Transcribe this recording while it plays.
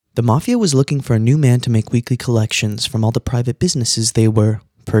The Mafia was looking for a new man to make weekly collections from all the private businesses they were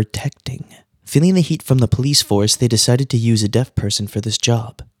protecting. Feeling the heat from the police force, they decided to use a deaf person for this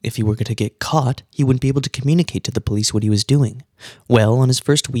job. If he were to get caught, he wouldn't be able to communicate to the police what he was doing. Well, on his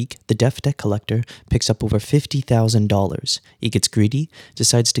first week, the deaf debt collector picks up over $50,000. He gets greedy,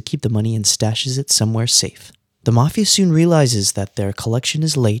 decides to keep the money and stashes it somewhere safe. The Mafia soon realizes that their collection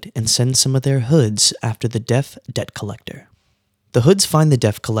is late and sends some of their hoods after the deaf debt collector. The hoods find the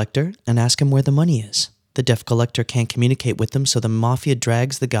deaf collector and ask him where the money is. The deaf collector can't communicate with them, so the Mafia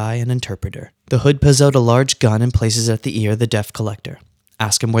drags the guy an interpreter. The hood pulls out a large gun and places it at the ear of the deaf collector.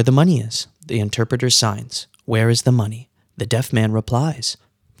 Ask him where the money is. The interpreter signs. Where is the money? The deaf man replies.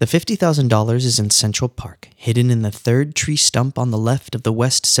 The $50,000 is in Central Park, hidden in the third tree stump on the left of the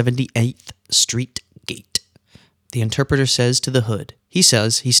West 78th Street gate. The interpreter says to the hood. He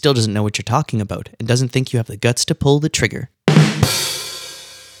says he still doesn't know what you're talking about and doesn't think you have the guts to pull the trigger.